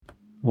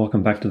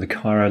Welcome back to the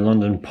Chiro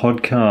London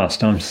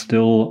podcast. I'm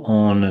still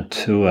on a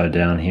tour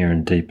down here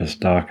in deepest,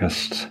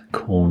 darkest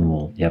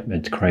Cornwall. Yep,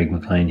 it's Craig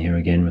McLean here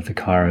again with the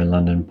Chiro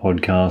London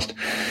podcast.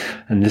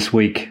 And this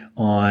week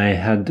I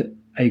had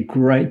a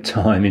great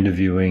time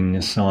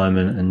interviewing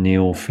Simon and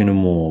Neil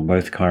Finnemore,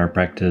 both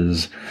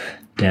chiropractors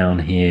down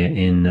here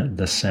in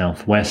the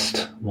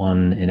southwest,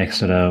 one in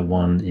Exeter,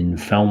 one in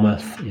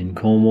Falmouth in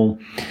Cornwall.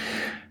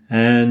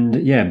 And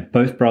yeah,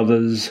 both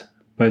brothers,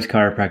 both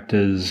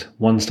chiropractors.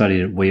 One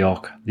studied at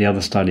WEOC, the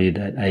other studied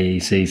at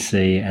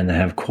AECC, and they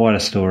have quite a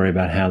story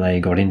about how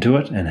they got into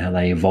it and how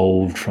they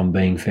evolved from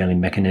being fairly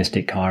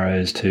mechanistic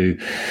chiros to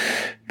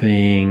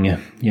being,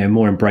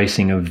 more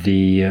embracing of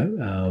the,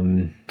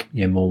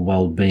 more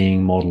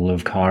well-being model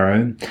of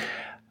chiro.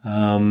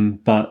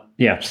 But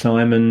yeah,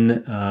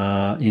 Simon,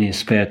 in his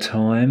spare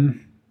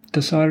time,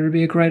 decided it'd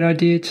be a great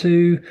idea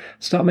to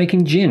start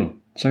making gin.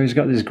 So he's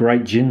got this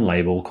great gin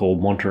label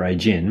called Monterey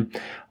Gin.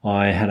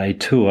 I had a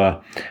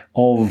tour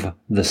of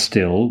the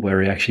still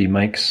where he actually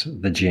makes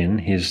the gin,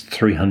 his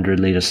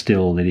 300-litre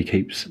still that he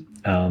keeps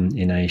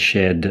in a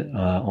shed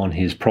on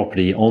his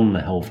property on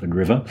the Helford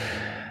River.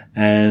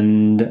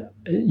 And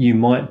you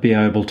might be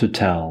able to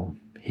tell.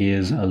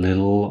 Here's a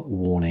little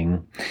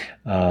warning.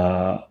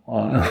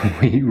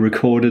 We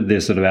recorded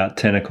this at about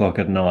 10 o'clock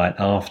at night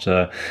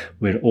after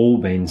we'd all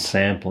been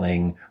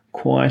sampling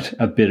quite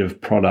a bit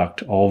of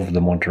product of the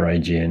Monterey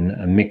Gin,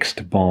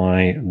 mixed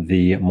by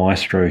the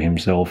maestro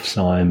himself,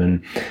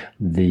 Simon,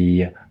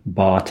 the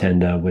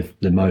bartender with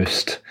the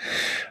most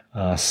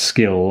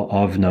skill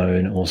I've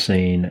known or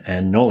seen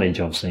and knowledge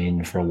I've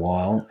seen for a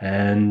while.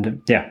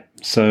 And yeah,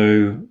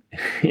 so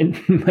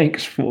it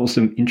makes for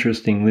some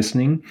interesting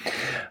listening.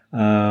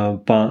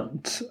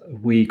 But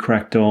we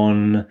cracked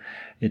on.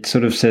 It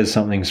sort of says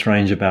something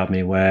strange about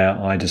me where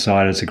I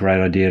decided it's a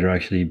great idea to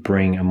actually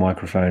bring a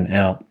microphone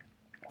out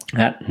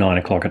at 9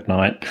 o'clock at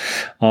night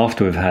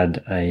after we've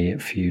had a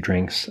few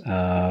drinks,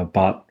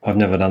 but I've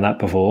never done that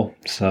before,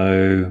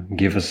 so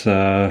give us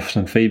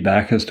some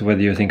feedback as to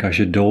whether you think I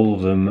should do all of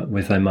them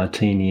with a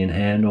martini in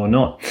hand or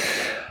not.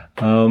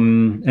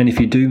 And if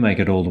you do make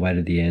it all the way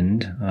to the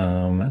end,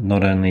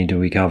 not only do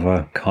we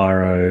cover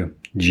chiro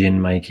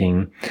gin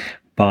making,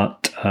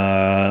 but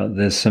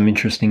there's some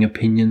interesting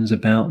opinions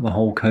about the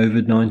whole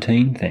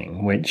COVID-19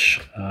 thing,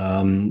 which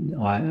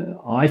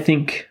I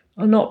think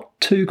are not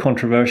too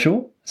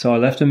controversial. So I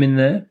left them in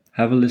there.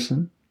 Have a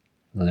listen.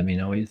 Let me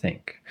know what you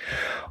think.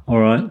 All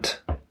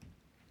right.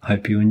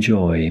 Hope you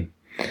enjoy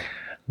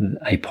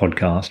a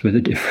podcast with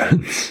a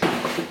difference.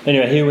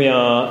 Anyway, here we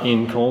are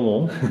in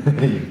Cornwall.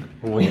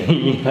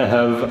 We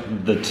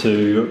have the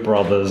two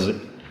brothers,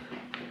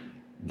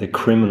 the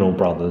criminal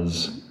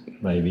brothers,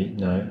 maybe.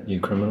 No, you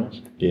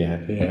criminals?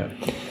 Yeah.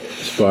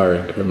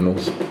 Aspiring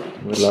criminals.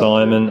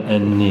 Simon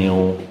and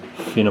Neil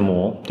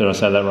Finnemore. Did I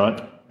say that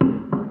right?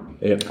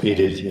 Yep, you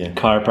did, yeah.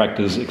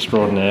 Chiropractors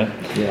extraordinaire.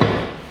 Yeah.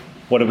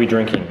 What are we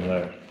drinking,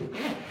 though?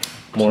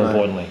 More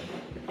importantly.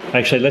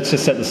 Actually, let's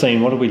just set the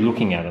scene. What are we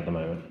looking at the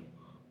moment?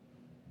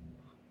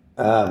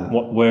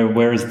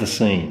 Where is the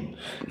scene?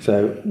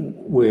 So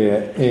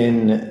we're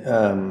in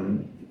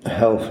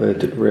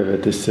Helford River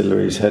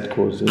Distillery's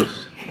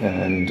headquarters,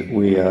 and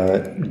we are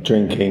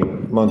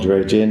drinking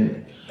Monterey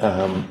Gin,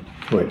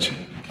 which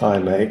I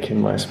make in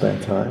my spare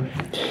time.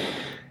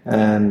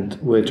 And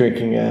we're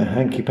drinking a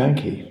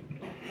hanky-panky.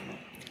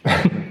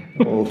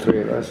 All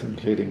three of us,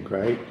 including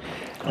Craig.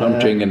 I'm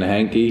drinking a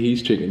hanky,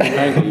 he's drinking a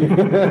hanky.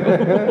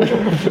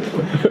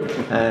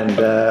 And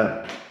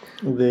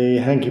the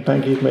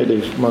hanky-panky is made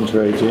of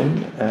Monterey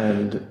Gin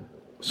and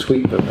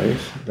sweet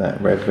vermouth, that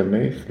red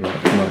vermouth,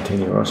 like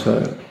Martini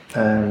Rosso,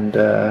 and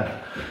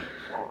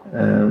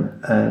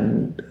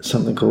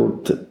something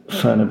called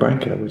Ferner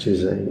Branca, which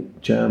is a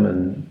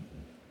German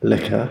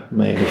liquor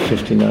made of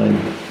 59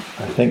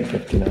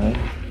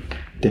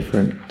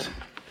 different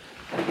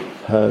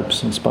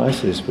herbs and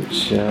spices,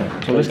 which... so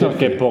let's not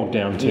get bogged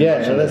down too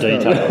much in the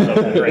details of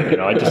the drinking.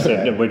 I just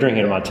said we're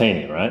drinking a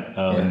martini, right?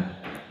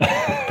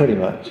 Pretty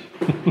much.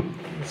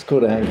 It's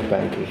called a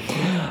hanky-panky.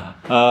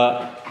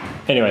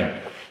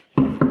 Anyway,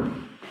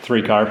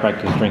 three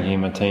chiropractors drinking a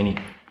martini.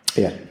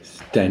 Yeah. It's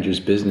dangerous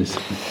business.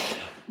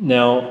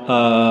 Now,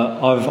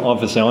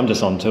 I'm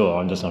just on tour.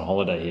 I'm just on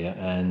holiday here,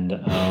 and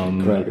I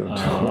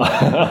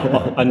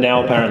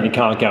now apparently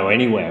can't go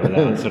anywhere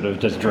without sort of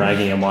just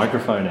dragging a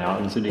microphone out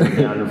and sitting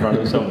down in front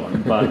of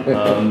someone. But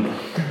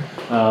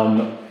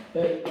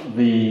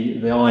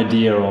the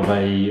idea of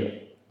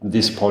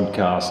this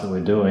podcast that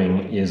we're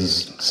doing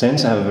is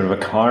sense to have a bit of a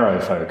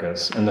chiro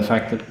focus, and the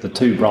fact that the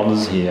two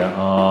brothers here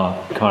are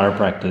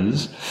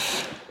chiropractors,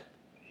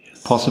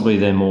 possibly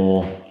they're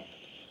more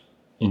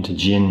into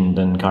gin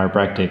than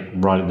chiropractic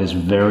right at this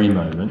very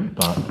moment,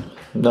 but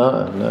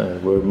no,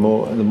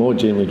 the more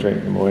gin we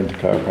drink, the more into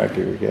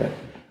chiropractic we get.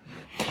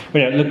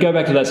 But look, go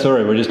back to that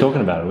story we were just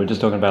talking about. We're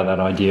just talking about that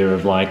idea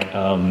of like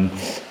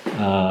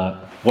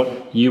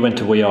what you went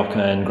to WEOC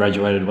and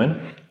graduated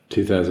when?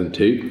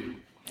 2002.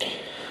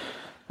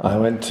 I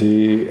went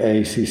to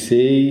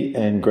ACC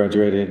and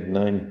graduated in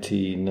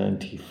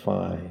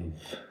 1995.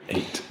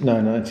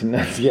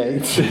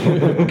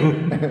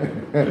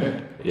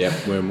 1998.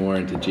 Yep, we're more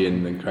into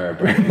gin than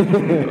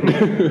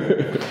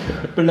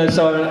chiropractic. But no,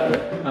 so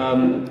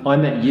I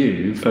met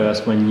you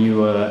first when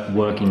you were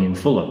working in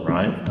Fulham,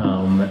 right?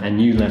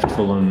 And you left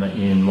Fulham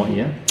in what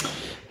year?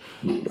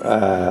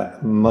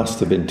 Must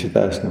have been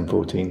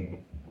 2014.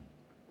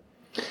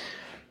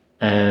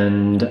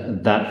 And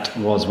that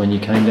was when you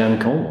came down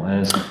to Cornwall,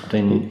 and it's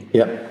been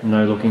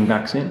no looking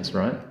back since,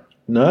 right?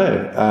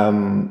 No. I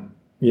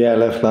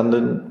left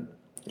London,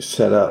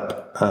 set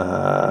up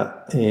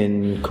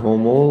in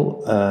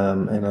Cornwall,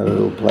 in a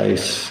little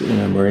place in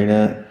a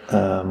marina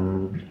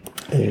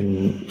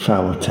in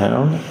Falmouth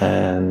Town,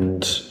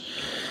 and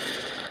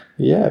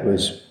it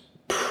was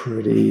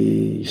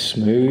pretty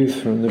smooth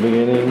from the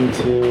beginning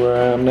to where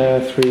I am now,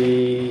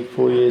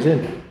 3-4 years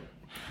in.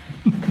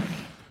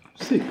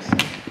 6.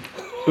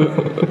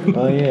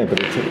 Oh yeah, but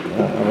it took,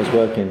 I was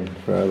working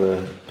for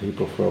other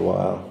people for a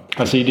while.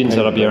 Oh, so you didn't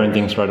set up your own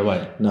thing straight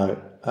away? No.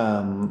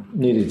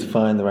 Needed to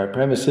find the right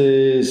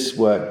premises,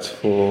 worked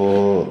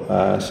for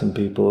some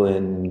people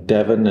in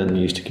Devon and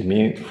used to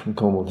commute from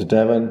Cornwall to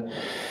Devon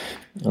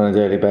on a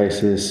daily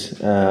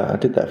basis. I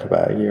did that for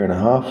about a year and a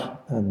half,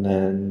 and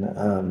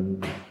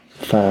then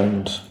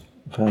found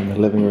the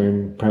living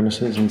room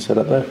premises and set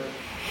up there.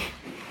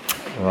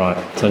 Right.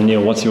 So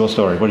Neil, what's your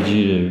story? What did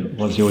you do?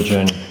 What's your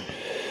journey?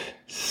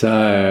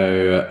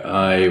 So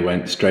I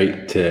went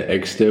straight to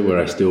Exeter, where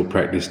I still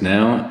practice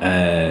now,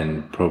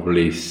 and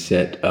probably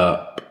set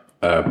up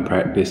a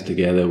practice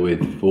together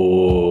with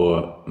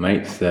 4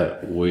 mates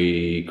that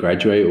we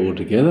graduate all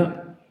together,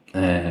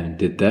 and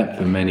did that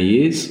for many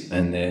years,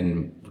 and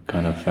then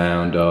kind of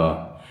found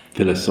our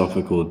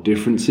philosophical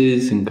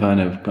differences and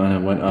kind of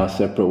went our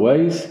separate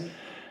ways.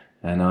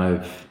 And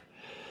I've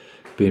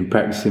been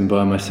practicing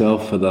by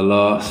myself for the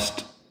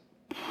last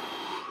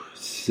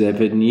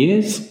 7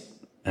 years.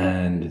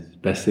 And it's the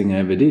best thing I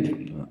ever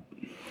did.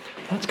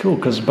 That's cool,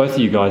 because both of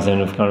you guys then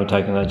have kind of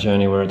taken that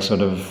journey where it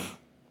sort of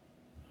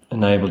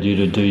enabled you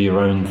to do your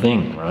own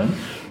thing, right?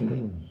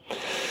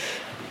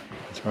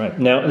 That's right.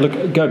 Now,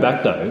 look, go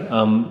back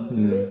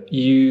though.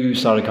 You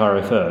started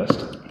chiro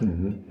first.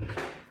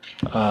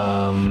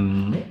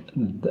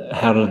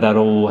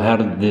 How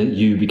did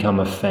you become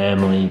a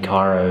family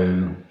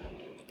chiro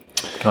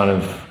kind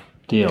of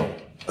deal?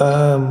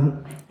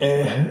 Not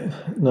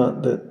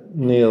that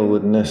Neil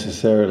would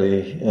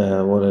necessarily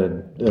want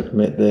to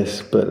admit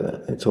this,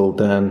 but it's all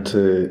down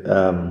to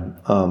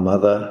our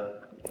mother,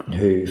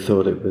 who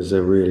thought it was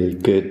a really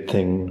good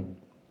thing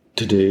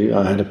to do.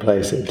 I had a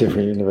place at a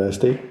different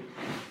university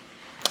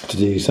to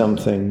do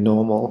something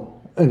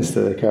normal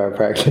instead of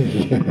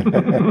chiropractic.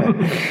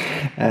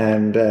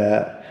 And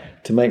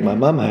to make my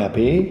mum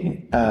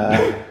happy,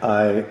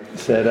 I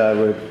said I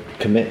would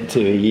commit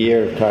to a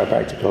year of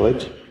chiropractic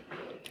college.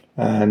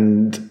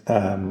 And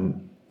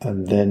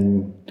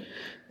then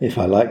if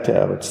I liked it,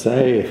 I would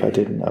stay. If I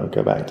didn't, I would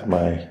go back to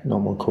my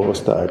normal course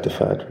that I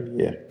deferred for a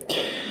year.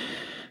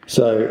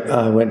 So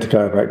I went to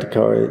chiropractic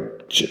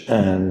college,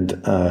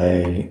 and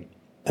I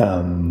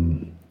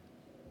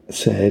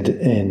said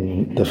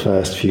in the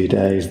first few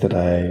days that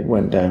I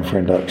went down for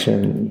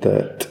induction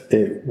that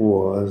it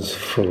was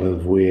full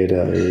of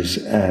weirdos,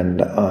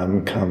 and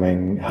I'm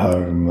coming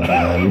home.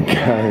 I'm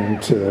going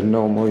to a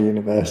normal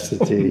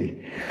university.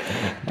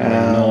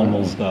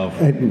 Normal stuff.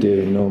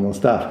 Doing normal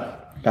stuff.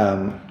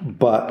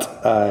 But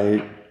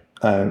I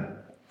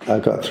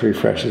got through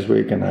Freshers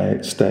Week and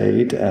I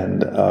stayed,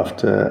 and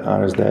after I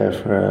was there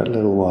for a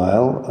little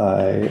while,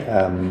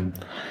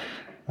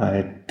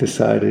 I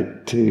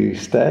decided to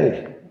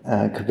stay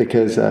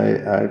because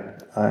I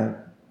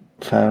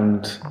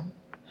found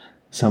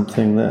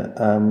something that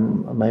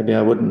maybe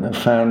I wouldn't have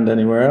found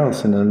anywhere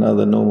else in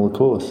another normal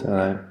course,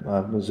 and I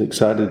was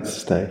excited to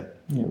stay.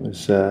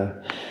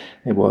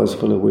 It was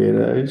full of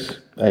weirdos,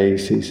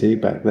 ACC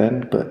back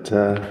then, but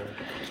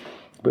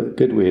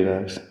good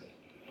weirdos.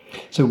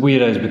 So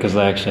weirdos because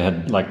they actually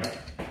had like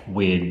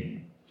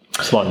weird,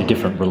 slightly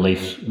different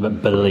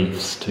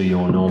beliefs to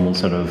your normal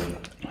sort of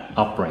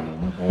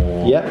upbringing,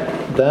 or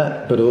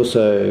that. But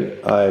also,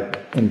 I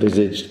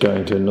envisaged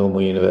going to a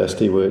normal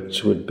university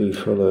which would be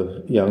full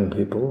of young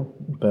people.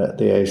 But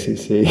the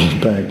ACC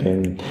back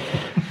in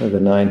the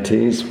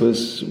 90s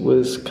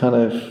was kind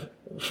of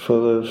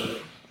full of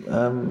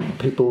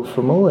people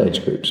from all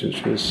age groups,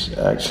 which was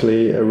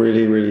actually a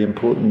really, really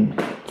important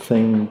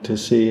thing to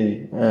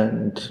see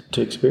and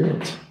to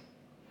experience.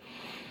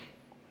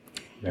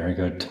 Very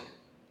good.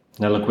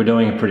 Now, look, we're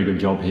doing a pretty good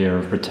job here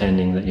of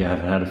pretending that you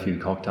haven't had a few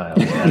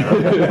cocktails.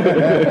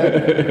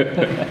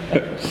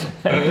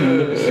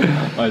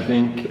 I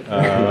think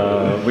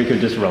we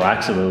could just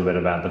relax a little bit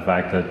about the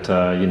fact that,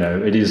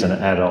 it is an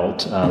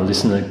adult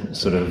listener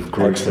sort of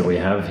group that we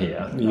have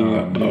here.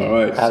 All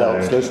right.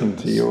 Adults listen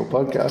to your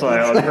podcast. So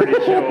I was pretty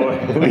sure.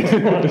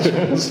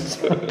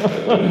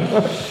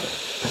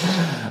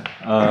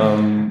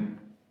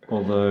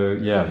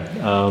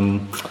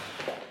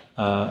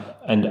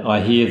 And I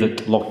hear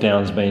that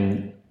lockdown's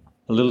been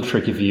a little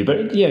tricky for you,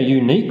 but yeah,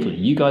 uniquely,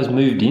 you guys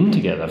moved in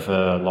together for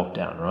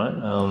lockdown, right?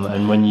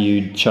 And when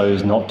you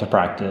chose not to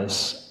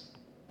practice,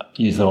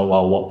 you thought,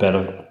 well, what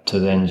better to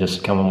then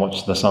just come and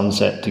watch the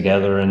sunset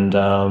together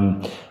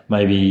and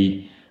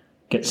maybe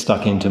get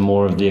stuck into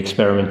more of the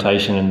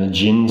experimentation and the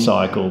gin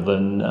cycle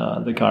than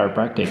the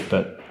chiropractic.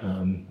 But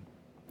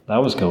that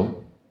was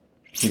cool.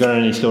 You got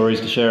any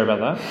stories to share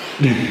about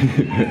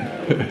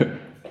that?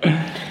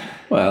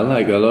 Well,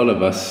 like a lot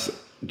of us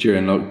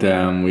during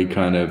lockdown, we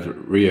kind of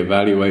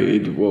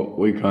reevaluated what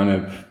we kind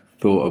of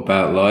thought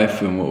about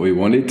life and what we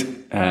wanted.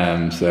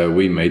 So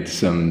we made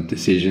some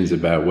decisions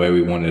about where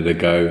we wanted to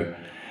go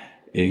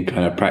in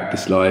kind of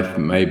practice life.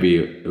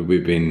 Maybe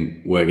we've been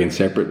working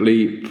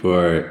separately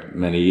for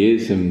many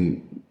years,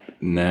 and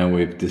now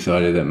we've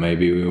decided that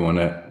maybe we want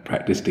to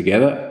practice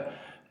together.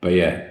 But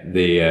yeah,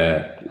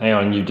 hang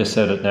on, you've just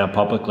said it now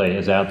publicly.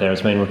 It's out there.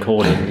 It's been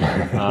recorded.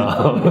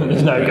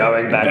 There's no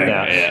going back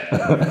now.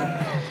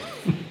 Yeah.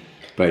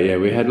 But yeah,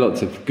 we had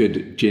lots of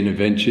good gin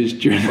adventures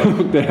during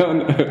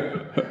lockdown.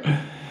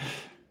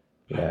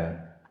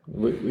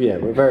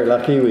 We're very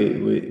lucky.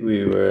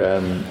 We were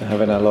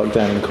having our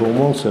lockdown in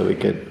Cornwall, so we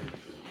could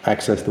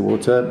access the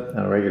water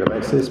on a regular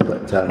basis.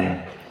 But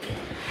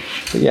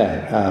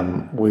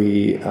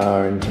we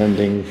are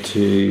intending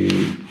to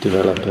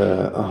develop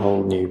a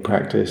whole new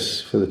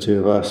practice for the two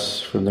of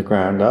us from the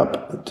ground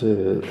up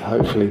to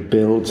hopefully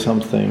build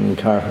something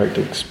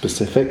chiropractic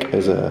specific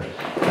as a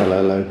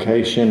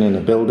location and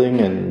a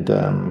building, and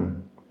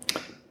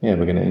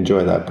we're going to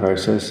enjoy that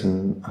process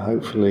and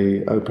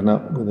hopefully open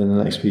up within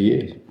the next few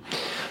years.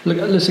 Look,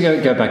 let's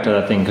go back to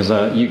that thing, because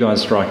you guys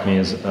strike me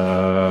as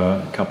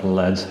a couple of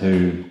lads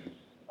who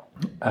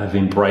have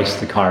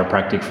embraced the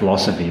chiropractic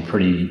philosophy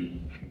pretty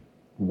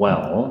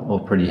well, or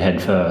pretty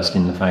head first,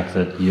 in the fact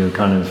that you're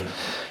kind of,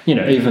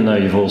 even though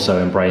you've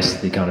also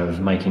embraced the kind of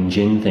making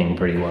gin thing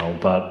pretty well,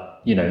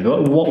 but,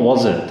 what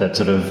was it that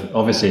sort of,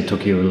 obviously it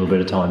took you a little bit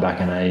of time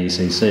back in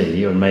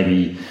AECC, or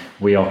maybe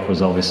WEOC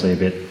was obviously a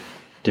bit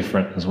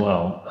different as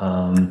well.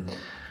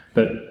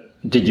 But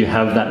did you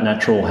have that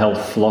natural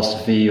health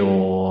philosophy,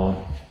 or,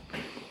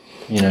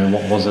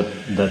 what was it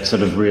that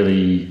sort of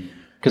really,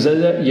 because,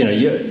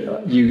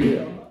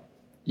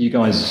 you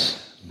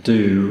guys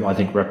do, I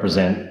think,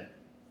 represent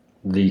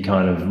the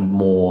kind of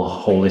more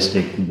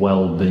holistic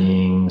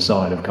well-being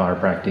side of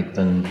chiropractic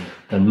than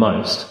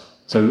most.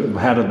 So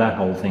how did that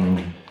whole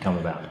thing come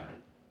about?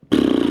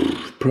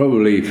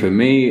 Probably for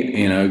me,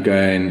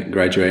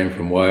 graduating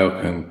from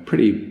WEOC and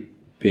pretty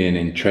being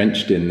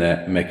entrenched in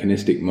that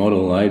mechanistic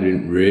model, I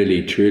didn't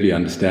really truly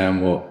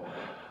understand what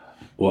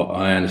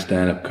I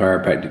understand of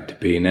chiropractic to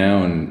be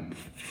now, and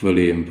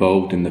fully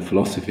involved in the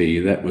philosophy.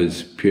 That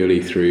was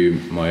purely through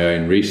my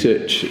own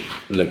research,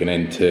 looking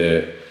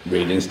into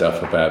reading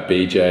stuff about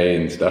BJ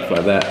and stuff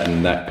like that,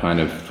 and that kind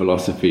of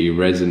philosophy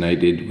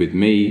resonated with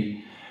me.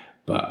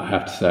 But I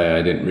have to say,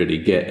 I didn't really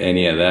get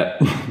any of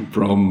that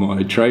from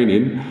my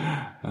training.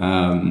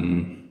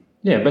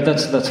 But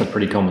that's a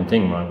pretty common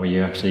thing, right? Where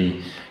you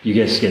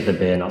just get the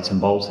bare nuts and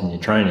bolts in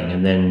your training,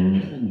 and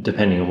then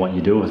depending on what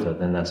you do with it,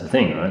 then that's a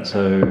thing, right?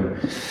 So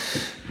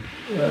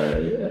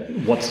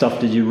what stuff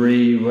did you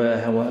read?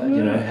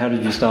 How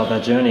did you start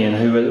that journey? And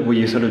who were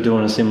you sort of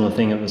doing a similar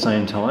thing at the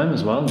same time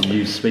as well? Did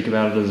you speak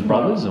about it as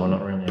brothers, or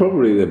not really?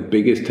 Probably the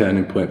biggest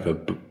turning point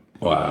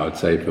I would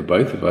say for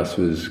both of us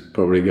was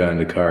probably going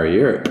to Chiro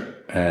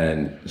Europe.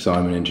 And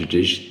Simon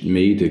introduced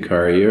me to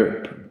Chiro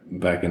Europe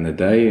back in the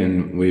day,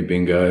 and we've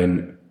been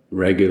going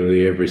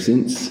regularly ever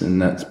since.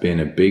 And that's been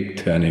a big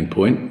turning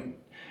point.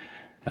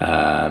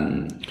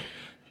 I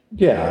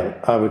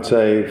would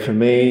say for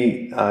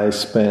me, I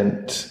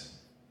spent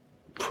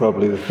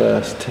probably the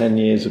first 10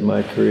 years of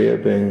my career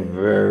being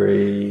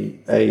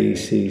very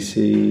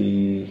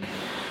AECC,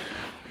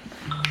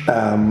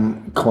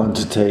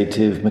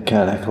 quantitative,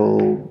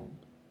 mechanical,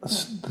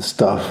 the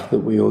stuff that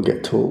we all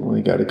get taught when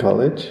we go to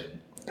college.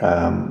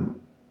 And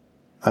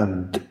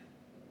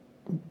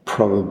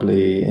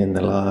probably in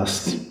the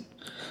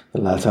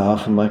latter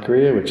half of my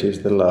career, which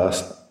is the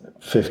last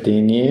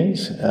 15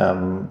 years,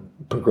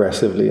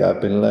 progressively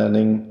I've been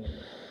learning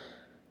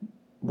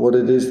what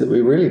it is that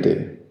we really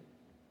do.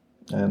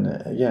 And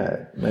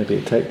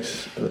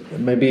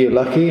maybe you're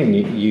lucky and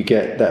you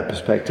get that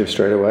perspective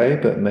straight away,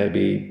 but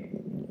maybe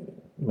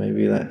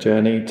that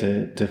journey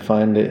to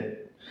find it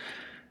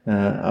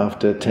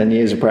after 10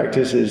 years of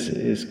practice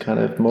is kind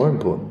of more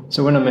important.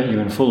 So when I met you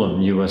in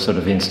Fulham, you were sort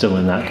of still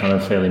in that kind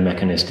of fairly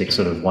mechanistic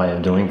sort of way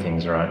of doing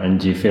things, right? And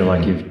do you feel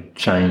like you've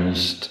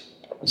changed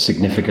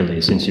significantly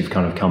since you've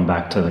kind of come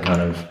back to the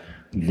kind of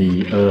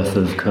the earth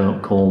of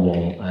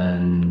Cornwall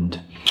and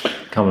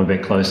come a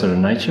bit closer to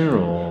nature,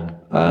 or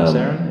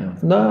Sarah? Yeah.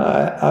 No,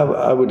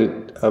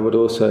 I would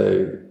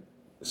also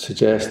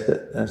suggest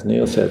that, as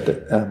Neil said,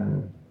 that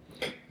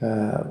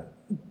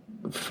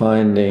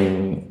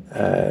finding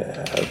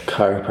a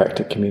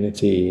chiropractic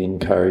community in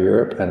Chiro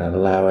Europe and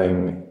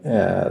allowing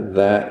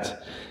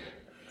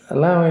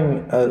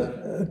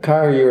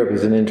Chiro Europe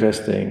is an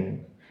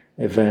interesting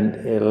event.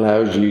 It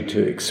allows you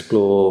to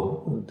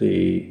explore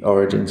the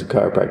origins of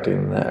chiropractic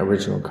and that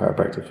original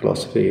chiropractic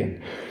philosophy.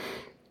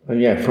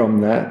 And yeah,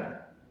 from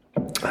that,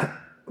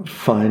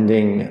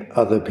 finding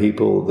other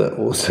people that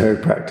also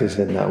practice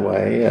in that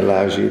way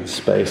allows you the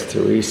space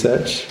to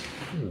research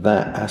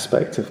that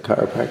aspect of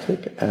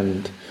chiropractic.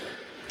 And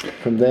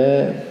from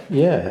there,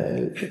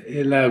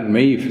 it allowed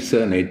me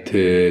certainly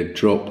to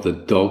drop the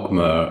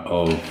dogma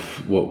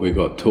of what we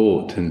got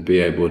taught and be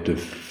able to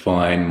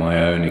find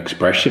my own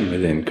expression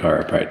within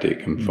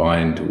chiropractic and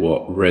find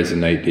what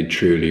resonated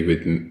truly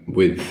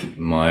with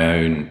my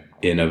own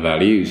inner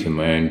values and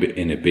my own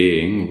inner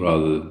being,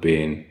 rather than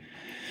being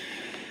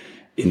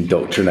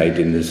indoctrinated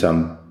into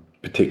some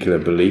particular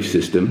belief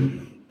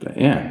system. But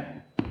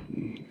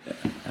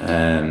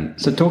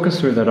so talk us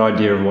through that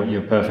idea of what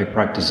your perfect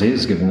practice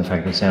is, given the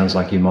fact that it sounds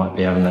like you might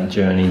be having that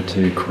journey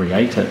to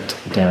create it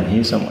down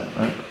here somewhere,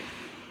 right?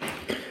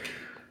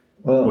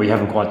 Well, we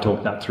haven't quite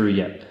talked that through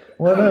yet.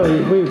 Well, no,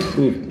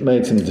 we've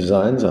made some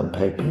designs on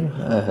paper,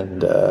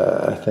 and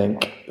I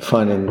think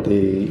finding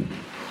the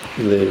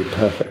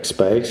perfect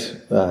space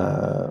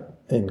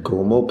in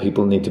Cornwall,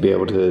 people need to be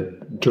able to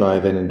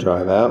drive in and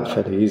drive out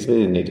fairly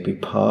easily. They need to be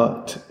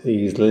parked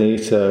easily,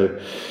 so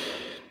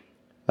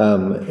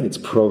it's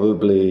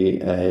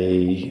probably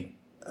a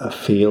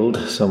field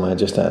somewhere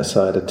just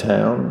outside of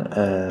town,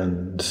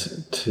 and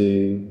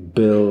to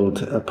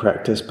build a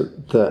practice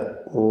but that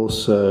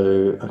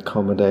also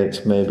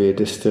accommodates maybe a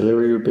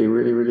distillery would be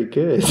really, really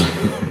good.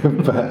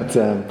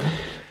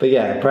 but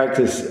yeah,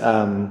 practice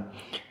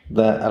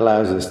that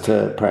allows us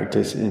to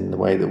practice in the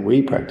way that we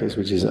practice,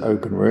 which is an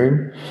open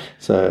room,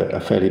 so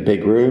a fairly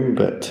big room,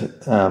 but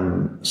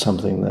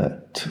something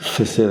that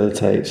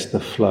facilitates the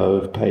flow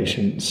of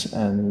patients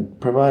and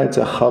provides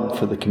a hub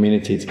for the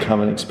community to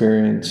come and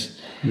experience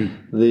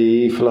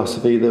the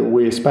philosophy that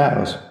we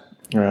espouse.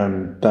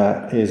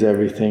 That is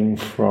everything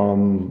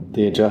from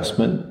the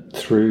adjustment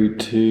through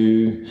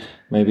to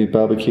maybe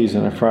barbecues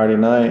on a Friday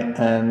night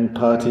and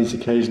parties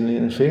occasionally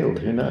in the field.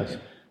 Who knows?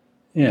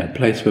 Yeah, a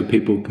place where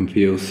people can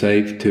feel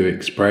safe to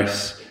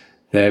express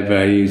their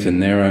values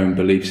and their own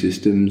belief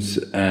systems,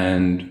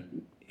 and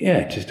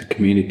just a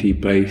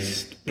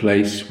community-based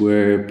place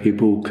where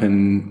people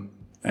can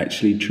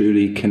actually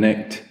truly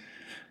connect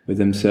with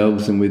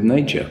themselves and with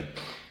nature.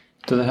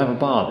 Do they have a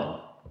bar then?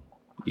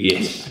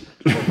 Yes.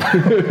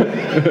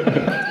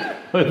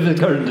 Well, if they've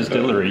got a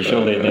distillery,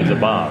 surely it needs a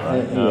bar,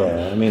 right?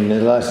 I mean,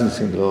 the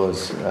licensing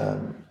laws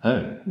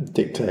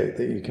dictate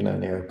that you can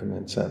only open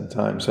at certain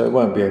times, so it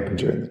won't be open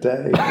during the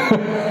day.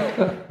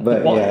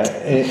 But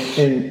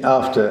in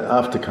after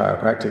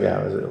chiropractic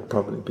hours, it'll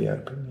probably be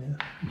open.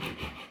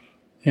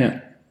 Yeah,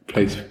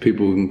 place where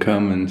people can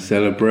come and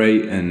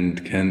celebrate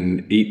and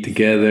can eat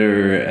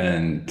together,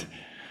 and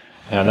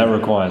that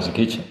requires a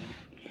kitchen,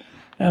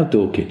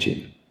 outdoor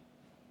kitchen.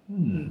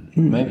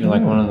 Maybe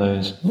like one of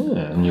those.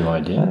 New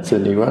idea. That's a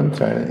new one.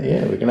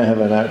 We're going to have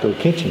an outdoor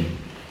kitchen.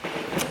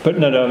 But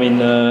no. I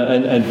mean,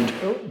 and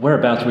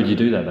whereabouts would you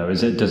do that though?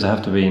 Does it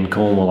have to be in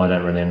Cornwall? I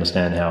don't really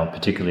understand how it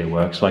particularly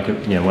works. Like,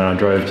 when I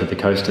drove to the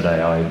coast today,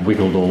 I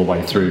wiggled all the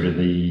way through to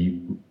the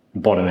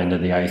bottom end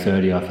of the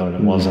A30, I thought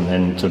it was, and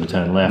then sort of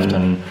turned left,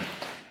 and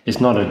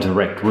it's not a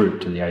direct route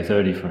to the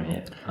A30 from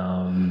here.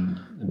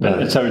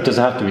 So does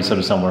it have to be sort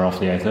of somewhere off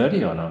the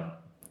A30 or not?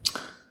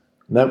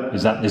 Nope.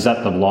 Is that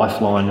the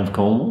lifeline of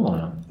Cornwall or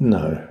not?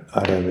 No,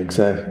 I don't think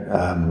so.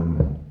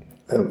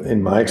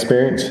 In my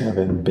experience,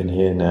 having been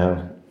here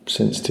now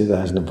since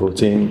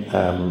 2014,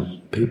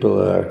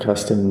 people are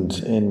accustomed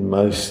in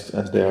most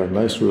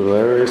rural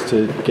areas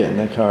to get in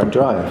their car and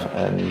drive,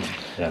 and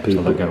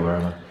people so they go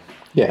wherever.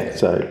 Yeah,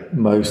 so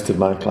most of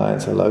my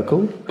clients are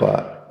local,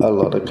 but a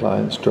lot of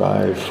clients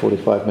drive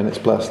 45 minutes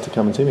plus to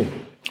come and see me.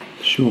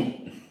 Sure.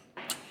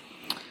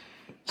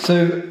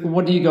 So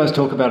what do you guys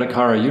talk about at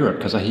Chiro Europe?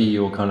 Because I hear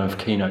you're kind of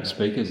keynote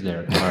speakers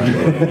there at Chiro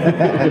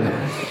Europe.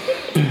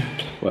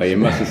 Well, you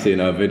must have seen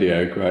our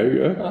video,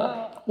 Craig.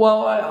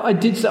 Well, I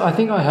did. I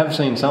think I have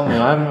seen something.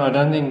 I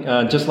don't think.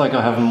 Just like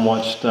I haven't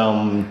watched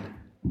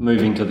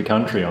Moving to the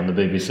Country on the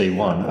BBC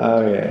One.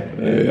 Oh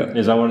yeah.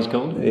 Is that what it's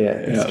called? Yeah,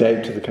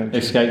 Escape to the Country.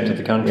 Escape to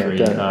the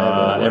Country.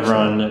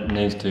 Everyone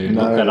needs to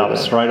look that up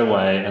straight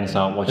away and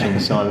start watching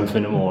Simon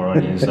Finnemore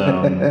on his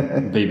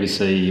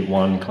BBC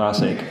One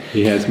classic.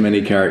 He has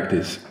many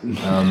characters.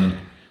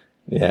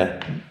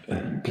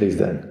 Please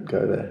don't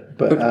go there.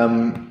 But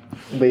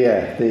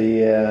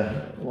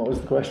what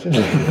was the question?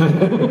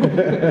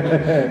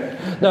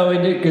 No,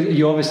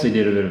 you obviously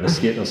did a bit of a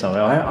skit or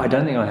something. I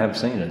don't think I have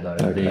seen it though.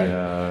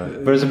 Okay.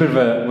 But it's a bit of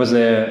a. Was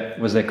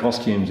there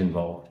costumes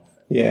involved?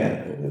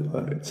 Yeah.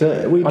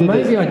 So we did.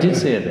 Maybe I did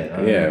see it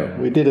there.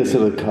 We did a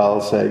sort of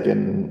Carl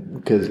Sagan,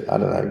 because I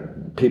don't know,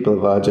 people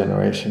of our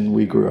generation,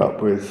 we grew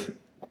up with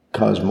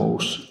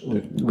Cosmos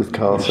with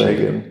Carl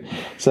Sagan.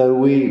 So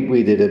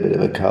we did a bit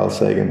of a Carl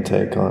Sagan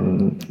take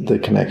on the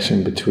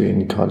connection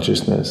between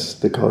consciousness,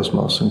 the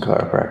cosmos, and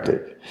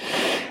chiropractic.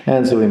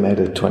 And so we made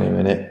a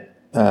 20-minute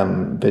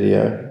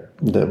video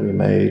that we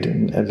made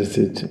and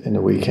edited in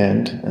a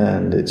weekend,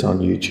 and it's on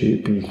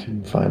YouTube. You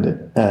can find it.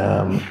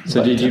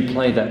 So did you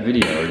play that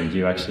video, or did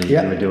you actually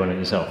you were doing it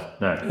yourself?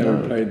 No. I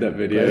haven't played that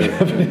video.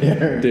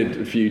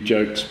 Did a few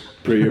jokes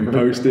pre and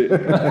post it.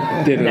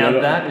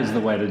 That is the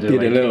way to do it.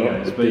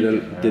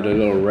 Did a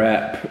little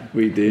rap.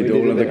 We did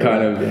all of the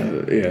kind of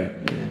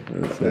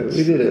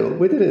we did it.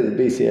 We did it at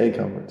the BCA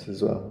conference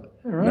as well.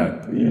 Right. No,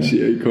 the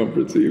UCA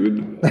conference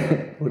even.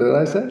 What did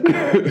I say?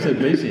 You said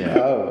BCA.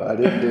 Oh, I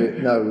didn't do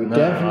it. No, we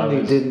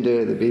definitely didn't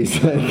do it at the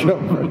BCA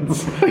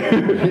conference.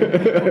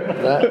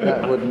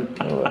 that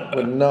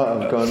would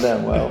not have gone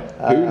down well.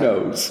 Who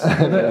knows?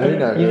 Who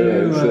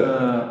knows?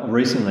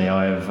 Recently,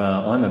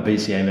 I'm a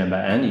BCA member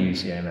and a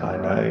UCA member. I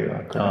know you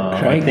are.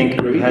 I think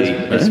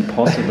it's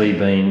possibly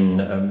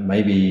been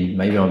maybe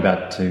I'm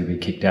about to be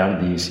kicked out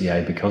of the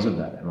UCA because of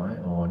that. Am I?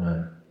 Or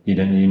no?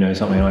 You know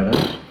something I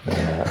don't?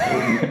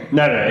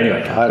 No.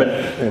 Anyway,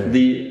 but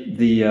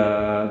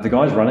the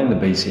guys running the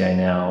BCA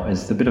now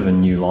is a bit of a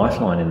new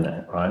lifeline in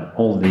that, right?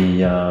 All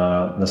the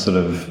sort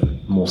of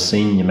more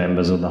senior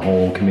members of the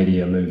whole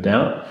committee are moved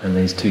out, and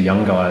these two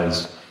young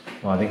guys.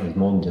 Well, I think there's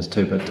more than just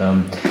two, but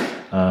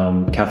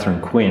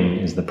Catherine Quinn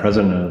is the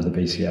president of the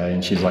BCA,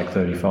 and she's like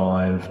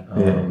 35,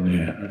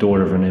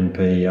 daughter of an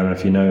MP. I don't know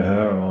if you know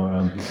her, or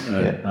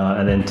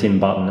and then Tim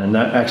Button, and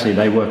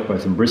they work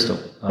both in Bristol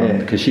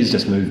because she's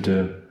just moved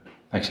to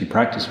actually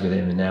practice with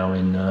him now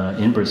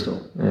in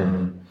Bristol.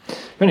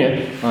 But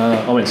anyway,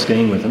 I went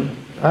skiing with them.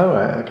 Oh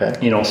right, okay.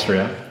 In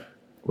Austria.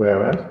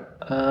 Where at?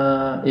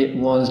 It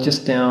was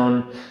just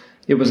down.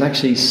 It was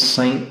actually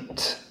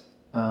Saint.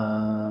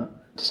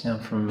 Just down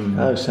from.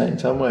 Oh, Saint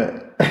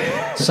somewhere.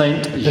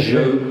 Saint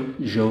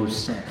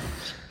Joseph.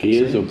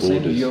 Skiers or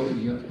borders?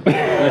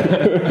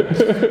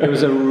 It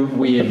was a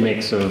weird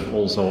mix of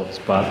all sorts,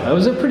 but it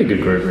was a pretty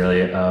good group,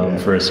 really,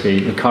 for a ski.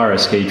 The Cairo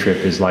ski trip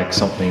is like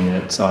something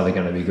that's either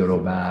going to be good or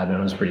bad, and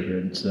it was pretty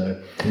good. So,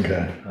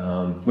 okay.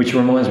 Which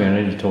reminds me,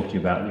 I need to talk to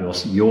you about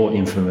your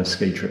infamous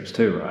ski trips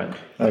too, right?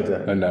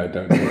 Okay. No,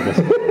 don't.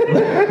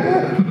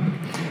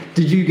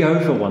 Did you go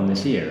for one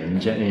this year in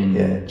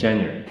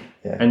January?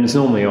 Yeah. And it's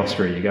normally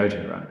Austria you go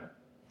to, right?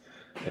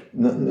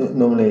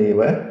 Normally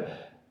where?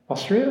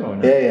 Austria or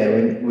no?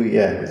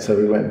 Yeah. So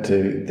we went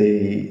to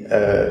the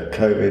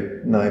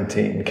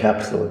COVID-19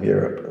 capital of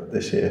Europe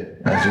this year,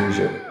 as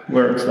usual.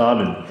 Where it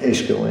started?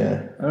 Ischgl,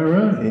 yeah. Oh,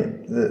 right. Yeah.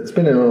 It's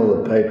been in all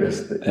the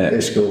papers that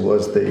Ischgl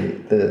was the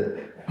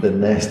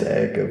nest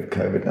egg of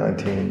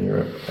COVID-19 in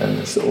Europe, and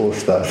it's all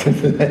started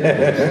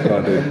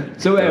there.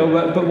 So,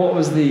 but what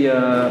was the?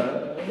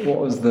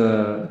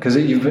 Because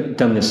you've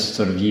done this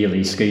sort of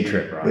yearly ski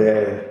trip, right?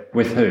 Yeah.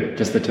 With who?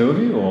 Just the two of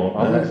you, or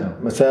others?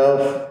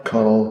 Myself,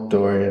 Connell,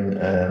 Dorian,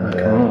 and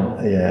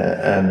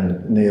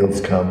and Neil's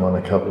come on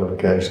a couple of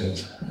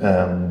occasions,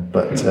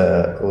 but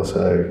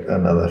also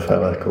another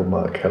fella called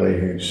Mark Kelly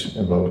who's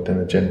involved in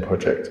the gin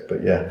project. But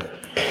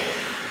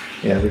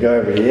we go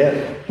every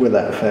year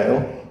without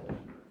fail,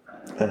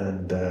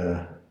 and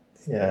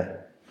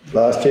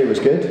last year was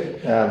good.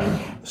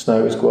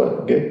 Snow was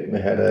quite good. We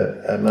had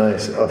a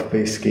nice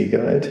off-piste ski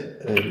guide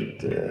who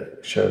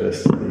showed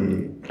us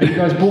the... Are you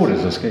guys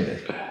boarders or skiers?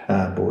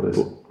 Boarders.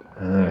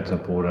 It's a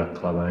border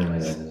club only then,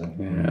 is it?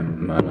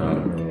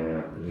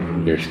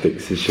 Your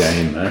sticks of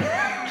shame, man.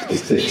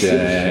 Sticks of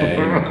shame,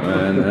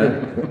 man.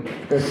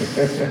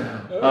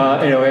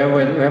 Anyway,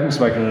 we haven't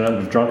spoken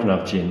enough. We've drunk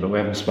enough gin, but we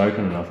haven't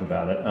spoken enough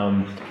about it.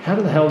 How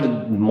the hell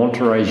did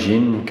Monterey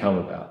Gin come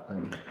about?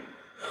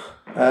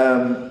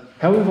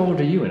 How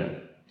involved are you in it?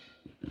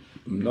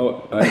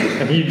 No,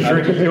 you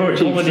drink your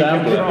quality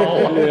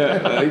control.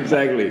 Yeah,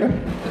 exactly.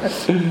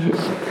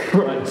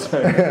 Right,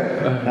 so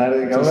how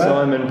did it go it's a about?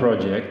 Simon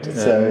project.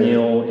 So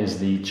Neil is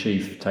the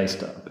chief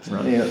taster.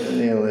 Right?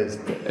 Neil is...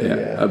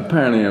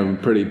 Apparently I'm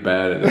pretty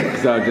bad at it,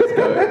 because I'll just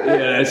go,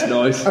 that's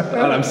nice,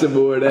 I'll have some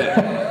more of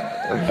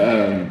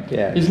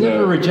that. He's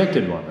never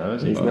rejected one, though,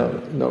 has he? He's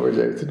not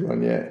rejected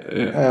one yet.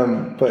 Yeah.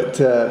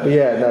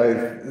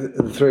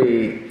 The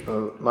three,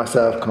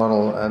 myself,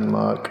 Connell, and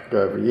Mark, go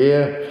every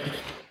year.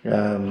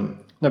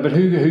 No, but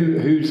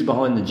who's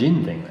behind the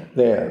gin thing then?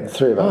 The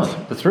three of us.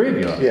 Oh, the three of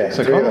you are? Yeah.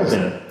 So Connell's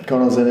in it?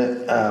 Connell's in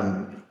it.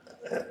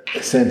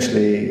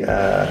 Essentially,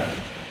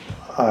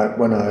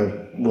 when I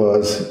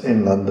was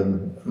in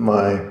London,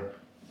 my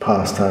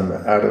pastime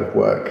out of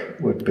work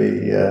would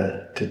be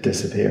to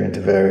disappear into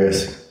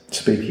various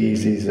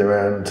speakeasies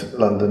around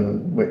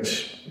London,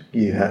 which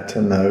you had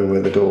to know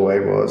where the doorway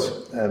was,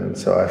 and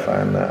so I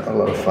found that a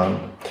lot of fun.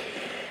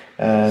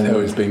 And He's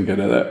always been good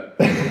at that.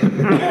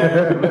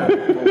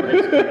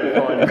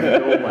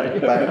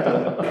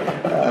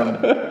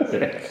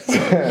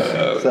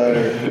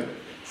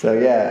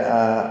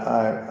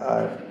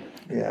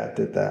 I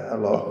did that a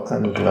lot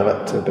and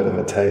developed a bit of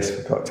a taste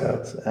for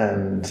cocktails.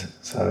 And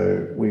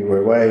so we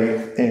were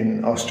away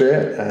in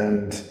Austria,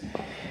 and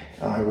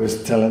I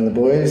was telling the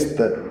boys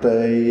that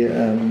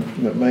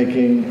that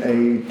making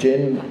a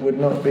gin would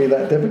not be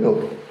that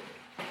difficult.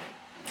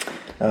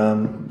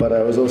 But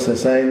I was also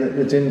saying that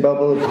the gin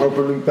bubble would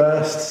probably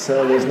burst,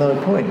 so there's no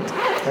point.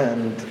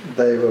 And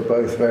they were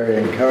both very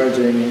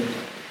encouraging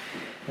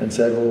and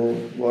said, well,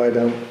 why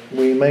don't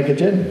we make a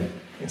gin?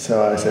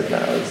 So I said, no,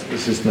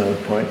 there's just no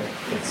point.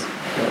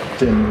 That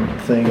gin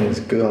thing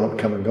is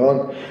come and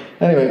gone.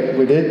 Anyway,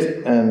 we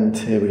did, and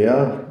here we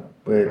are.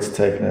 It's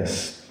taken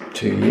us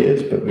 2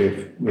 years, but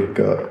we've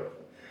got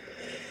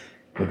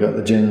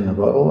the gin in a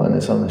bottle, and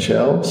it's on the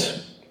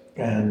shelves.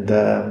 And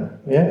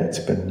it's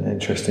been an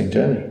interesting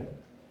journey.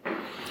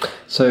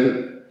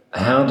 So,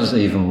 how does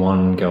even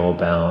one go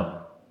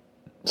about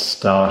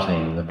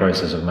starting the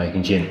process of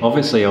making gin?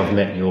 Obviously, I've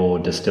met your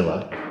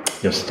distiller.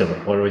 Your stiller.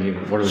 What are we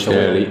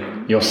Shirley.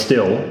 calling? Your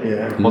still.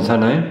 Yeah. What's her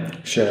name?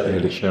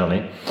 Shirley.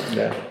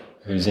 Yeah.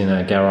 Who's in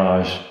a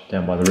garage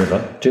down by the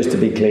river. Just to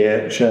be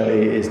clear,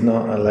 Shirley is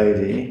not a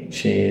lady.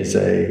 She is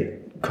a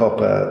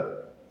copper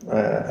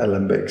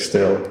alembic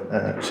still.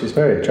 She's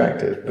very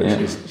attractive, but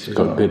she's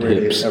got not good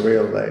really hips. a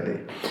real lady.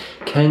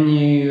 Can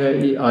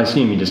you? I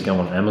assume you just go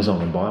on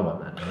Amazon and buy one,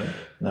 then, right?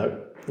 No.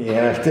 You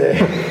have to.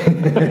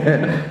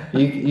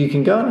 you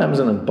can go on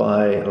Amazon and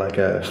buy like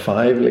a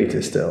 5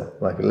 litre still,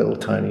 like a little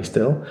tiny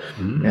still,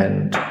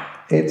 and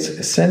it's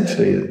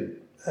essentially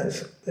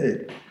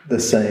the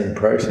same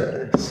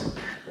process,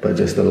 but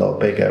just a lot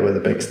bigger with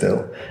a big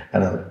still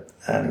and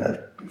a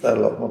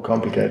lot more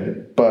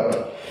complicated.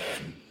 But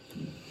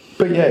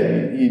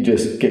yeah, you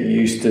just get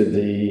used to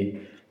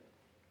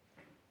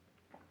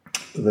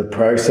the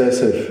process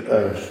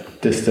of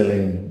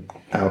distilling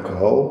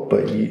alcohol,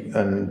 but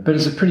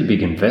it's a pretty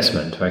big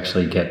investment to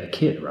actually get the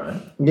kit, right?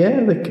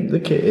 Yeah, the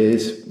kit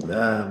is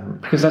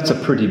because that's a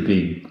pretty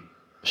big.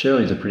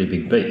 Shirley's a pretty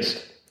big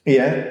beast.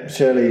 Yeah,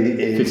 Shirley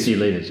is 50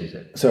 litres, you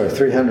said. Sorry,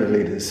 300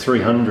 litres.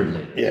 300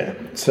 litres. Yeah,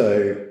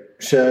 so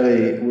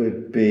Shirley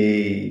would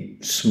be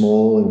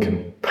small in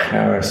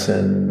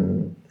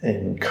comparison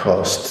in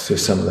cost to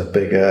some of the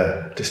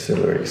bigger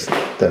distilleries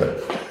that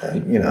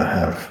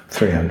have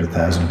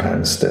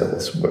 £300,000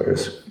 stills,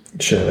 whereas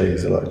Shirley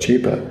is a lot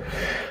cheaper.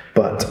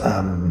 But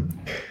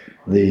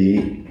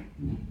the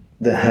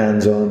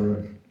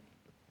hands-on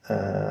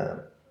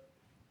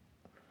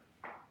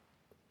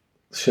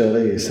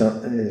Shirley is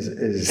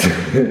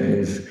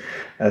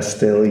a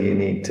still you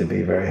need to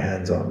be very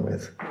hands-on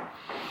with.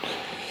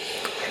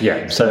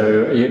 Yeah,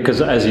 so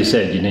because as you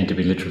said, you need to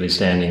be literally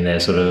standing there,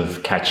 sort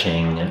of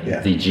catching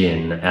the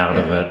gin out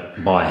of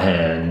it by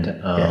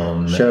hand.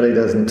 Shirley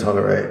doesn't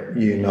tolerate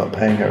you not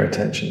paying her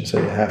attention,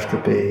 so you have to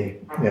be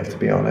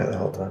on it the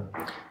whole time.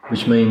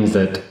 Which means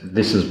that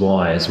this is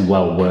why it's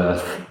well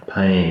worth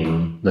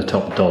paying the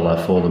top dollar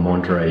for the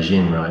Monterey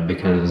gin, right?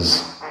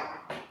 Because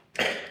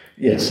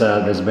it's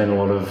there's been a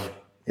lot of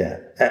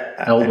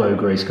elbow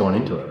grease gone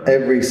into it. Right?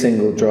 Every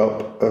single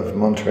drop of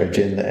Monterey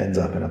gin that ends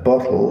up in a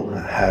bottle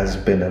has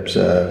been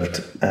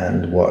observed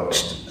and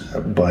watched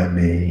by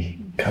me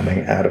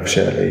coming out of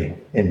Shirley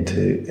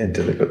into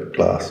the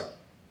glass.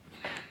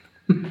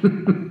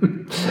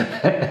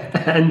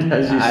 And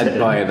as you I'd said,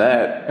 buy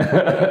that.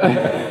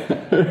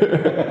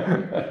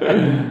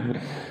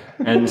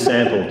 and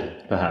sampled,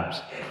 perhaps.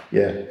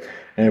 Yeah,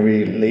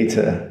 every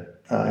litre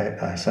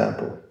I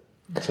sample.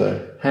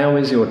 So, how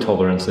is your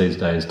tolerance these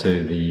days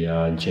to the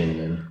gin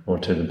then, or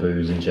to the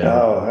booze in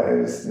general?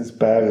 Oh, it's as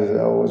bad as it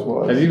always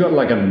was. Have you got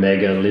like a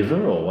mega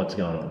liver, or what's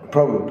going on?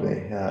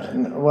 Probably.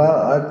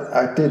 Well,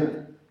 I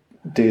did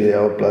do the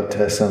old blood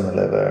tests on the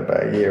liver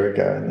about a year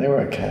ago, and they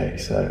were okay.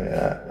 So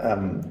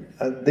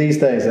these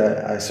days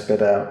I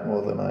spit out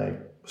more than I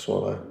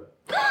swallow.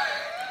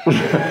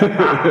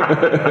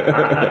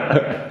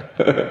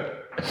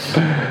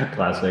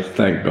 Classic.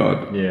 Thank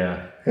God.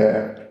 Yeah.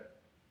 Yeah.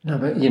 No,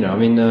 but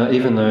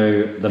even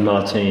though the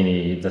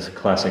martini, this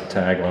classic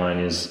tagline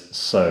is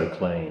so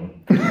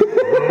clean.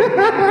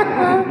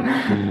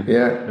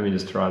 Yeah. Let me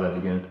just try that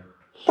again.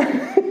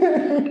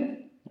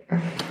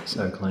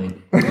 So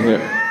clean.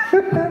 Yeah.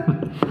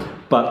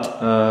 But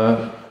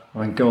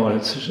my God,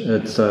 it's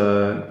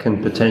can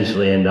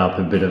potentially end up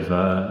a bit of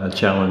a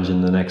challenge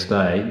in the next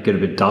day. Get a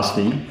bit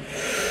dusty.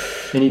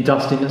 Any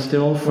dustiness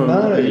still from?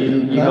 No,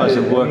 you guys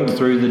have worked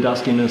through the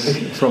dustiness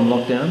from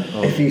lockdown.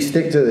 If you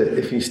stick to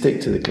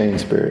the clean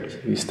spirits,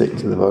 if you stick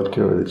to the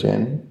vodka or the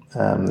gin,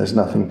 there's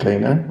nothing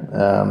cleaner.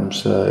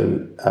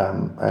 So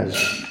clean.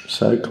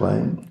 So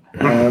clean.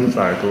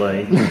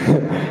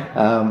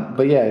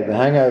 But yeah, the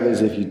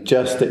hangovers, if you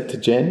just stick to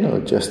gin or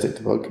just stick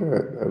to vodka,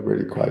 are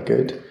really quite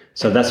good.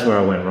 So that's where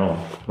I went wrong.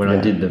 When I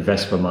did the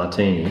Vespa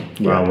Martini,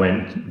 where I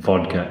went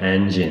vodka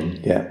and gin,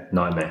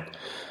 nightmare.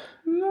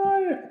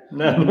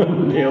 No,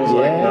 Neil's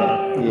like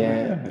that.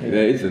 Yeah. That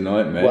is a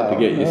nightmare to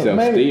get yourself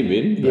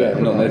steaming,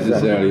 but not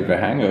necessarily for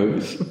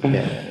hangovers.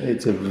 Yeah,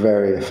 it's a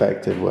very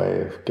effective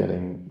way of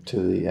getting to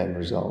the end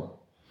result.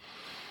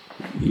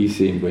 You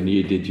seemed when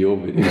you did your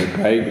video,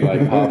 Craig,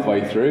 like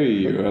halfway through,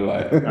 you were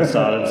like... I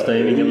started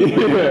steaming a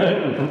little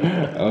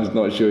bit. I was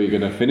not sure you're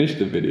going to finish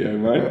the video,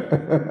 mate.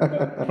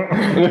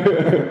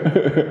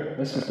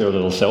 Let's just do a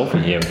little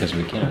selfie here because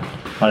we can.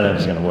 I don't know if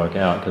it's going to work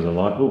out because the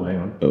light... Oh, hang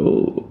on.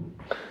 Oh.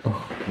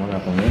 What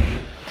happened there?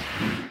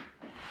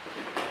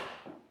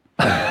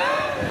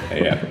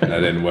 Yeah,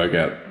 that didn't work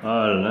out.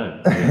 I don't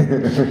know.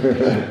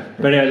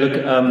 But anyway,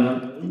 look,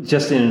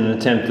 just in an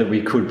attempt that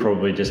we could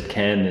probably just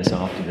can this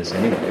after this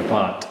anyway,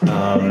 but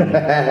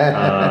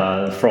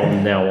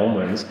from now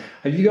onwards,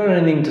 have you got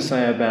anything to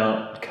say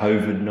about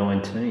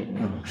COVID-19?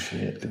 Oh,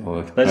 shit.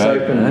 Let's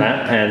open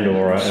that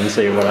Pandora and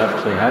see what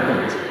actually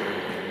happens.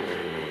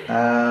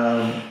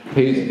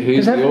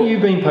 Because haven't you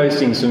been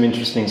posting some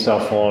interesting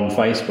stuff on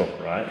Facebook,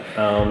 right?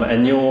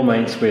 And you're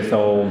mates with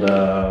old,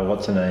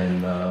 what's her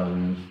name?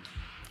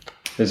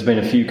 There's been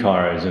a few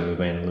chiros who have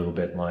been a little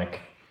bit like...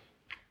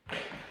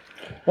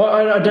 Well,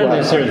 I don't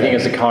necessarily think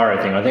it's a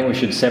chiro thing. I think we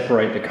should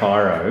separate the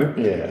chiro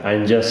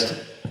and just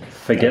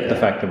forget the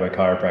fact that we're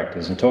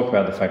chiropractors and talk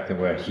about the fact that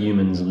we're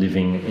humans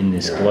living in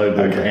this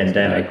global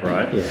pandemic,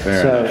 right? Yeah.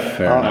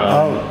 Fair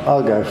enough.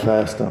 I'll go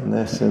first on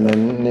this, and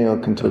then Neil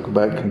can talk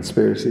about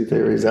conspiracy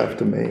theories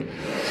after me.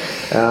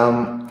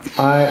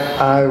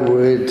 I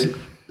would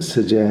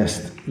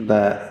suggest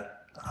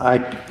that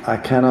I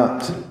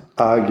cannot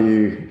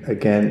argue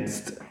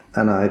against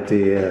an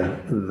idea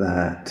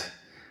that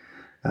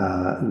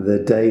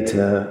the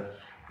data,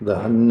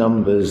 the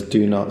numbers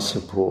do not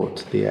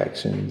support the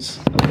actions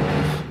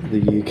of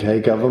the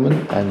UK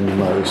government and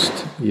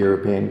most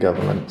European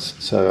governments.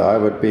 So I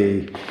would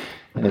be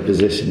in a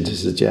position to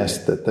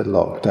suggest that the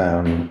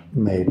lockdown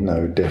made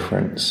no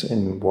difference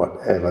in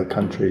whatever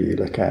country you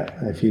look at,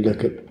 if you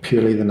look at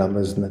purely the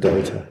numbers and the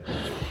data.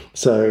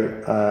 So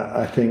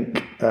I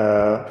think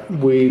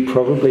we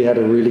probably had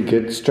a really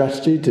good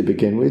strategy to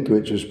begin with,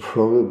 which was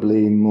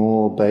probably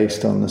more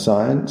based on the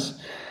science,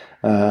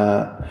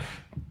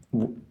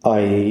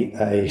 i.e.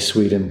 a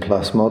Sweden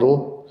Plus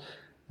model.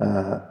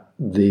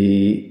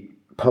 The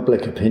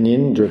public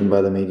opinion driven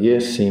by the media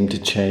seemed to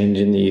change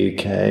in the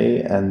UK,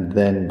 and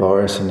then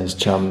Boris and his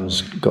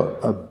chums got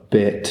a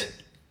bit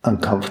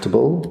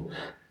uncomfortable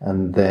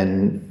and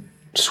then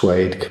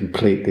swayed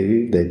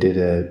completely. They did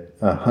a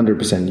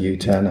 100%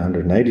 U-turn,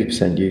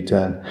 180%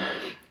 U-turn,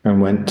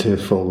 and went to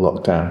full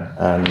lockdown.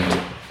 And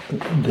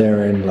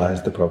therein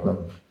lies the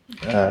problem.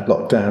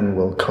 Lockdown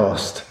will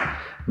cost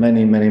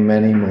many, many,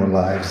 many more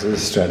lives as a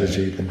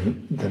strategy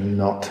than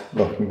not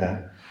locking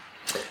down.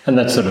 And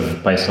that's sort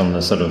of based on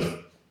the sort of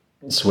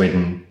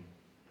Sweden,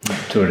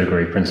 to a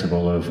degree,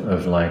 principle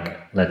of like,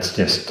 let's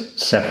just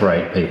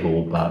separate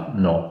people but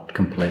not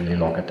completely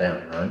lock it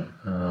down, right?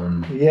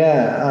 I'm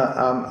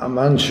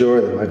unsure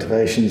of the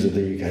motivations of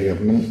the UK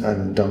government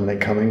and Dominic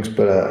Cummings,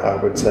 but I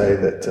would say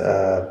that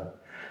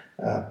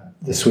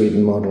the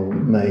Sweden model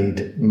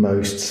made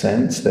most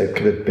sense. There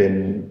could have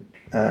been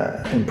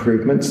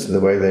improvements to the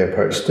way they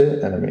approached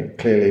it, and I mean,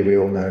 clearly we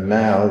all know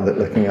now that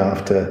looking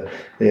after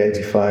the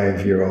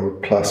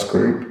 85-year-old plus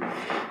group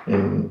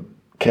in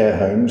care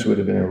homes would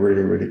have been a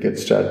really, really good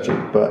strategy.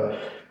 But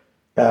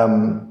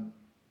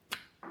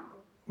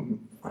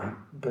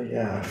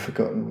yeah, I've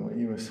forgotten what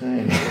you were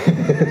saying.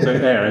 So,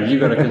 Aaron, have you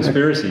got a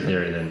conspiracy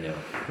theory then, Neil?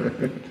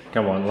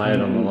 Come on, lay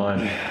it on the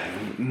line.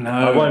 No.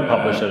 I won't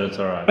publish it, it's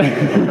all right.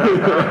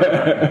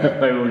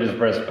 Maybe we'll just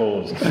press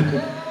pause.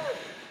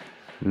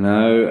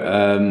 No,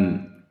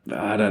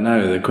 I don't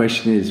know. The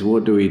question is,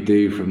 what do we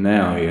do from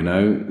now? You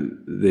know,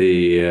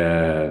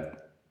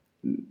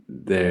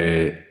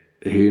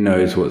 who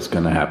knows what's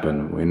going to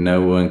happen?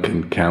 No one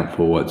can count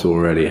for what's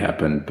already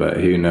happened, but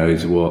who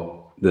knows what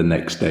the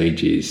next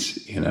stage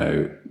is? You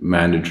know,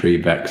 mandatory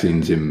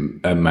vaccines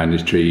and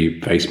mandatory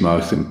face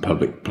masks in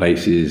public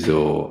places,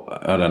 or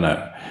I don't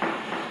know.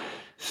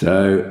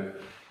 So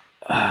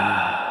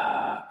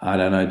I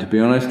don't know. To be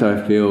honest,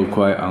 I feel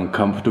quite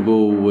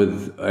uncomfortable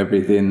with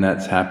everything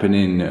that's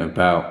happening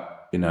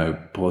about, you know,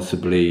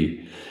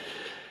 possibly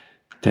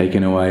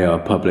taking away our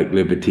public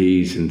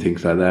liberties and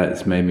things like that.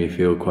 It's made me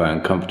feel quite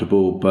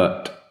uncomfortable.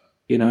 But,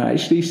 you know,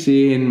 actually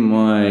seeing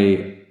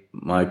my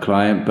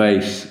client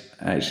base,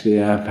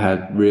 actually I've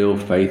had real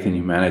faith in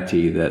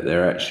humanity that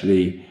they're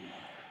actually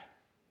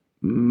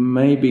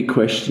maybe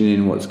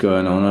questioning what's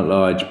going on at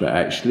large, but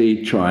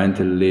actually trying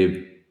to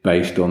live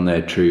based on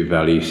their true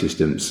value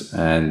systems.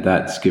 And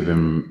that's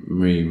given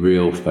me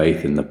real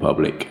faith in the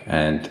public.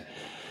 And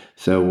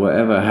so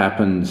whatever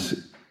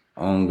happens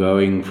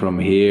ongoing from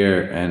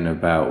here and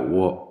about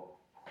what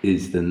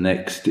is the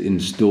next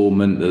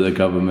installment that the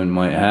government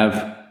might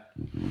have,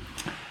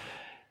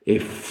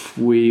 if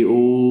we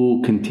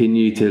all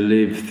continue to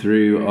live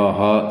through our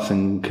hearts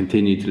and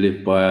continue to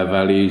live by our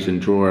values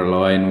and draw a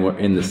line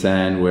in the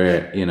sand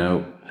where, you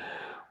know,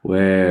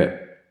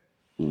 where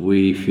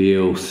we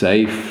feel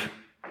safe,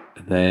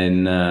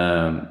 then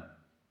I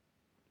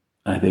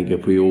think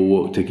if we all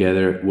work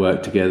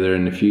together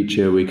in the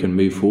future, we can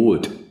move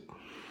forward.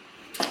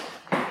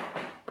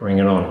 Bring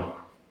it on.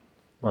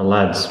 My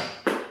lads.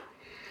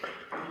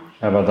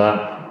 How about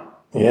that?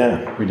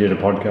 Yeah. We did a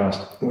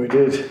podcast. We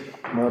did.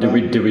 Well did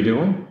we do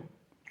one?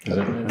 Is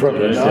it,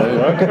 probably not.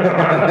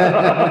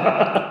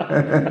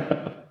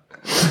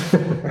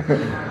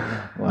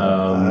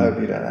 Well, I hope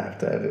you don't have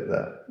to edit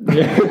that.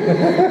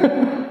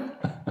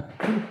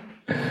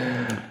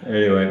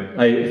 Anyway,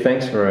 hey,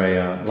 thanks for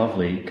a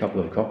lovely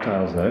couple of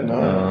cocktails, though.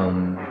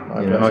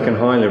 I can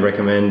highly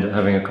recommend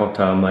having a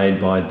cocktail made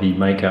by the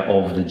maker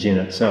of the gin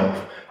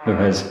itself, who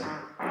has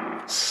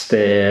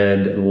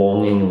stared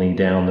longingly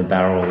down the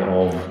barrel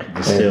of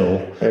the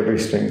still. Every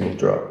single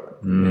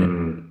drop.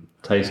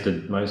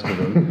 Tasted most of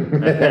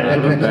them. I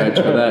can vouch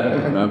for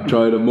that. I've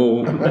tried them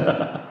all.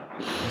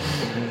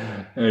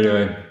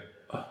 Anyway,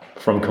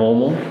 from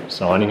Cornwall,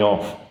 signing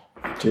off.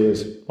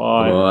 Cheers.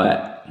 Bye.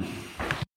 Right.